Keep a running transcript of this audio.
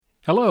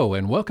Hello,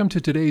 and welcome to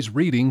today's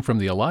reading from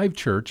the Alive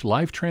Church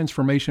Life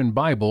Transformation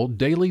Bible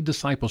Daily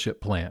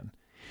Discipleship Plan.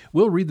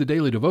 We'll read the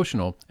daily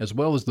devotional as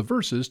well as the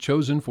verses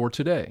chosen for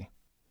today.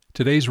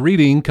 Today's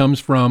reading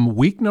comes from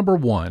week number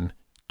 1,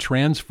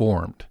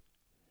 Transformed.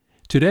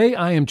 Today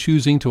I am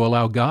choosing to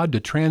allow God to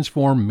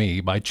transform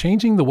me by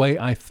changing the way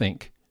I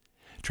think.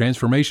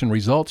 Transformation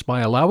results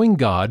by allowing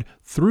God,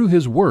 through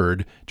His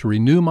Word, to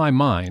renew my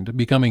mind,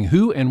 becoming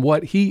who and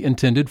what He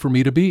intended for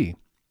me to be.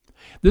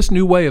 This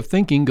new way of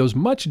thinking goes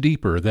much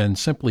deeper than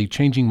simply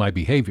changing my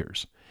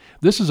behaviors.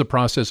 This is a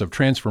process of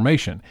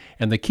transformation,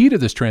 and the key to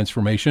this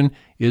transformation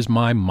is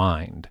my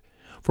mind.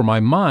 For my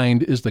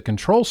mind is the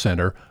control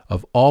center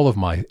of all of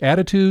my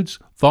attitudes,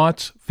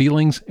 thoughts,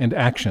 feelings, and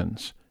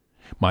actions.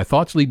 My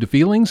thoughts lead to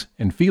feelings,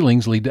 and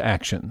feelings lead to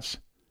actions.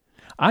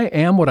 I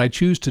am what I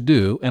choose to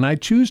do, and I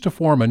choose to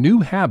form a new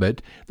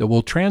habit that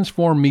will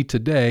transform me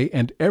today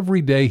and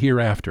every day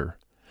hereafter.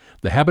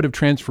 The habit of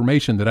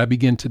transformation that I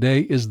begin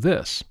today is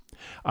this.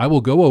 I will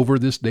go over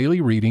this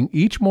daily reading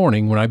each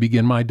morning when I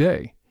begin my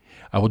day.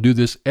 I will do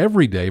this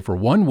every day for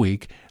 1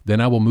 week, then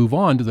I will move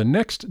on to the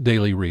next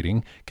daily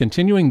reading,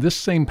 continuing this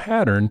same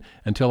pattern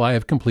until I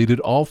have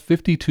completed all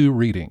 52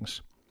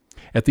 readings.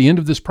 At the end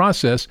of this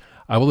process,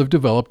 I will have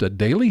developed a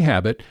daily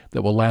habit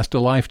that will last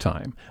a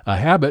lifetime, a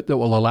habit that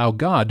will allow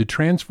God to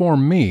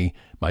transform me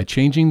by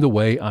changing the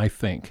way I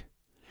think.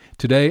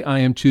 Today, I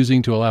am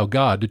choosing to allow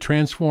God to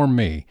transform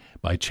me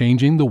by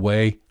changing the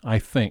way I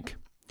think.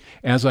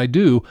 As I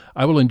do,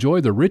 I will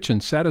enjoy the rich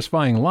and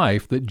satisfying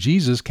life that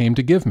Jesus came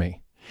to give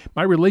me.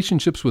 My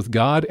relationships with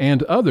God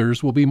and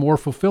others will be more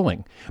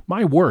fulfilling.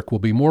 My work will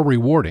be more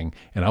rewarding,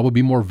 and I will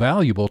be more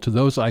valuable to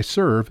those I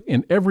serve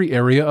in every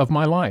area of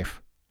my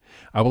life.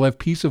 I will have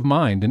peace of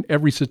mind in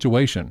every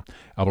situation.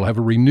 I will have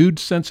a renewed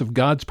sense of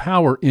God's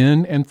power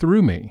in and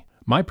through me.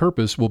 My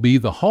purpose will be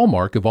the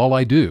hallmark of all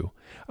I do.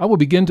 I will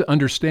begin to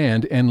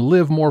understand and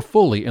live more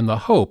fully in the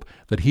hope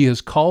that He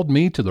has called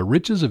me to the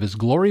riches of His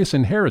glorious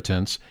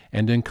inheritance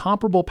and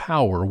incomparable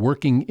power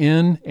working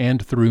in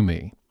and through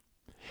me.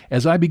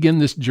 As I begin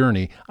this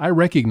journey, I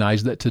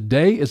recognize that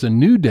today is a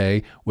new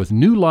day with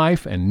new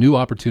life and new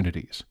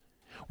opportunities.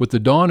 With the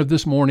dawn of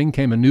this morning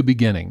came a new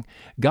beginning.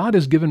 God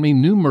has given me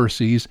new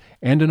mercies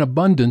and an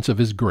abundance of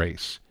His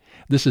grace.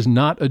 This is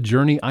not a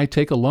journey I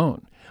take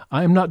alone.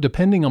 I am not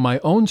depending on my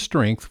own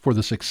strength for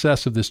the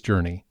success of this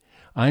journey.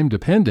 I am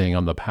depending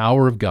on the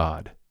power of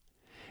God.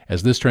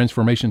 As this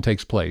transformation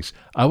takes place,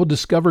 I will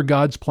discover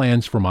God's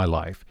plans for my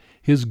life,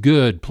 His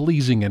good,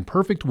 pleasing, and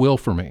perfect will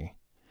for me.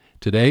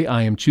 Today,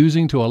 I am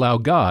choosing to allow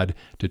God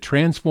to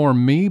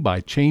transform me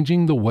by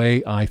changing the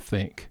way I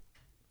think.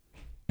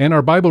 And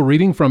our Bible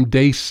reading from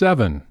day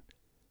 7,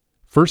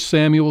 1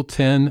 Samuel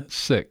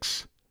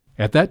 10:6.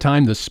 At that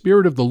time, the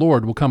Spirit of the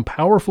Lord will come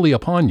powerfully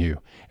upon you,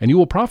 and you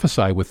will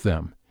prophesy with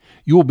them.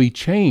 You will be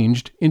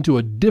changed into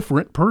a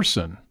different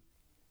person.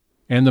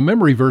 And the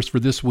memory verse for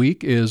this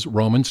week is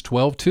Romans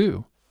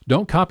 12:2.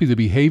 Don't copy the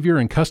behavior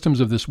and customs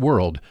of this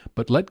world,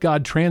 but let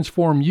God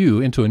transform you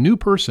into a new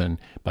person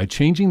by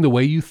changing the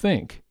way you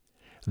think.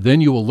 Then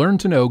you will learn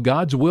to know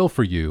God's will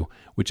for you,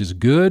 which is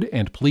good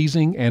and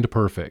pleasing and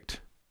perfect.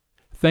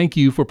 Thank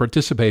you for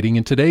participating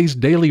in today's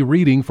daily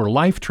reading for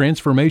life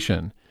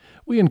transformation.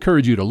 We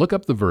encourage you to look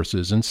up the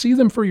verses and see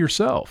them for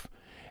yourself.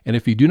 And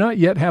if you do not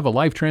yet have a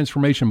Life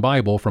Transformation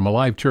Bible from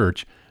Alive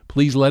Church,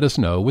 please let us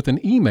know with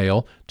an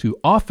email to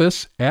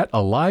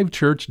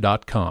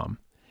office@alivechurch.com.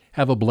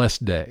 Have a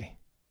blessed day.